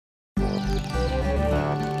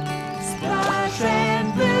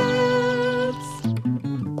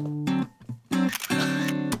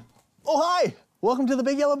Welcome to the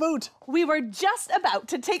Big Yellow Boot. We were just about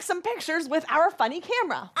to take some pictures with our funny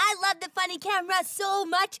camera. I love the funny camera so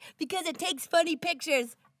much because it takes funny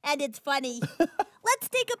pictures. And it's funny. Let's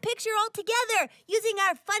take a picture all together using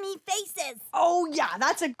our funny faces. Oh, yeah,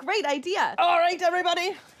 that's a great idea. All right,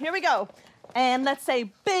 everybody, here we go. And let's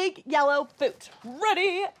say Big Yellow Boot.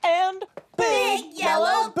 Ready, and Big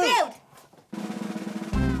Yellow Boot.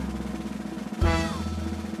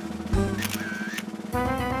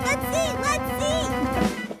 Let's see.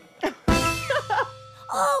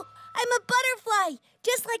 Oh, I'm a butterfly,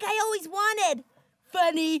 just like I always wanted.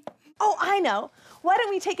 Funny. Oh, I know. Why don't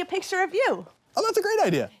we take a picture of you? Oh, that's a great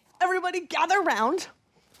idea. Everybody gather around,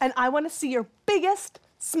 and I want to see your biggest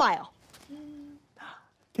smile.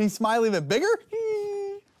 Can you smile even bigger?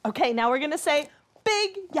 Okay, now we're going to say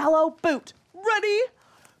Big Yellow Boot. Ready?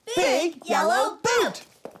 Big Yellow Boot.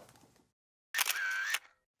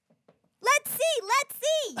 Let's see.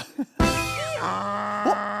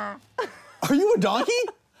 Are you a donkey?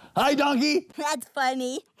 Hi, donkey. That's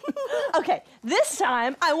funny. Okay, this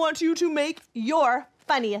time I want you to make your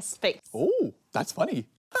funniest face. Oh, that's funny.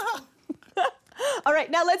 All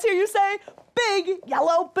right, now let's hear you say Big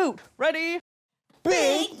Yellow Boot. Ready?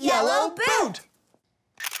 Big Yellow Boot.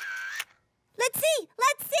 Let's see.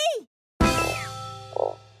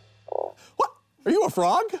 What? Are you a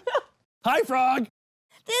frog? Hi, frog.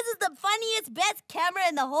 This is the funniest, best camera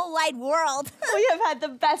in the whole wide world. We have had the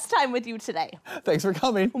best time with you today. Thanks for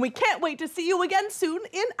coming. And we can't wait to see you again soon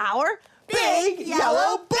in our Big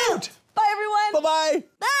Yellow Boot. Bye, everyone. Bye-bye.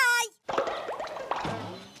 Bye.